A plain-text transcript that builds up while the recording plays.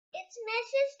It's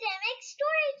Mrs. Dimmick's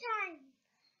story time.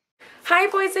 Hi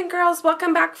boys and girls,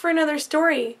 welcome back for another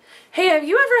story. Hey, have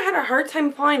you ever had a hard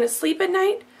time falling asleep at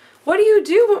night? What do you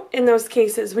do in those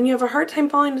cases when you have a hard time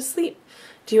falling asleep?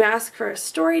 Do you ask for a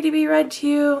story to be read to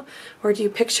you? Or do you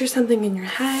picture something in your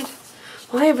head?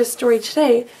 Well, I have a story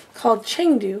today called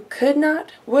Chengdu Could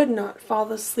Not, Would Not Fall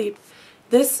Asleep.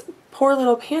 This poor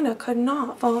little panda could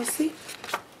not fall asleep.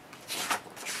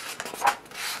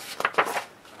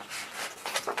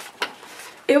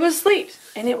 It was late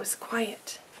and it was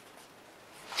quiet.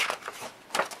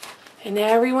 And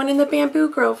everyone in the bamboo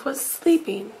grove was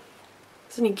sleeping.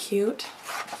 Isn't he cute?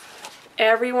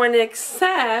 Everyone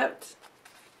except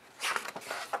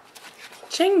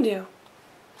Chengdu.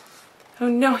 Oh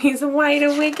no, he's wide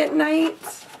awake at night.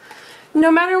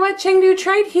 No matter what Chengdu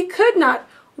tried, he could not,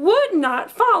 would not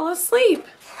fall asleep.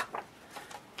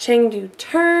 Chengdu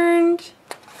turned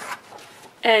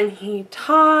and he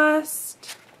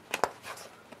tossed.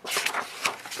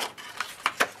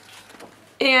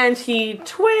 And he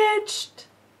twitched.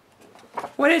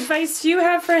 What advice do you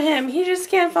have for him? He just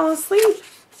can't fall asleep.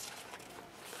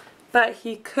 But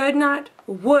he could not,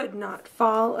 would not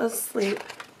fall asleep.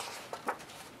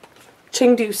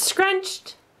 Chengdu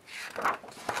scrunched.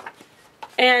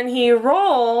 And he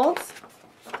rolled.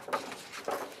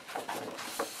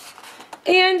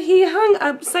 And he hung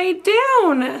upside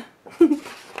down.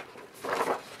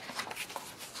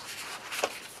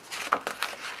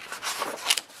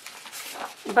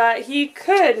 But he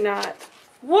could not,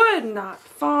 would not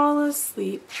fall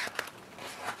asleep.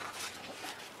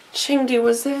 Chengdu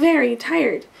was very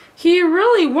tired. He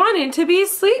really wanted to be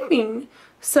sleeping.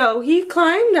 So he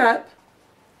climbed up.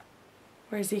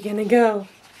 Where's he gonna go?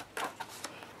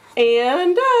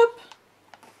 And up.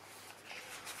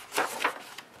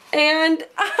 And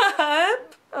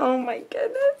up. Oh my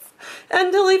goodness.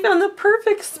 Until he found the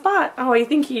perfect spot. Oh, I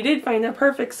think he did find the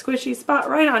perfect squishy spot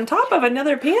right on top of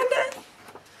another panda.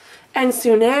 And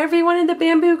soon everyone in the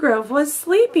bamboo grove was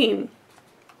sleeping.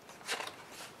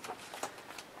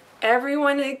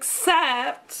 Everyone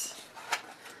except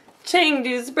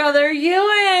Chengdu's brother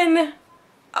Yuan.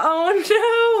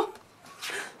 Oh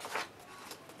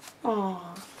no!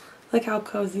 Aw, look how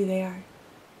cozy they are.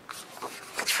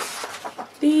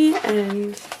 The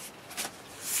end.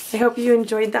 I hope you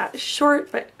enjoyed that short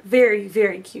but very,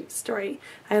 very cute story.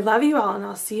 I love you all and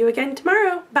I'll see you again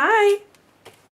tomorrow. Bye!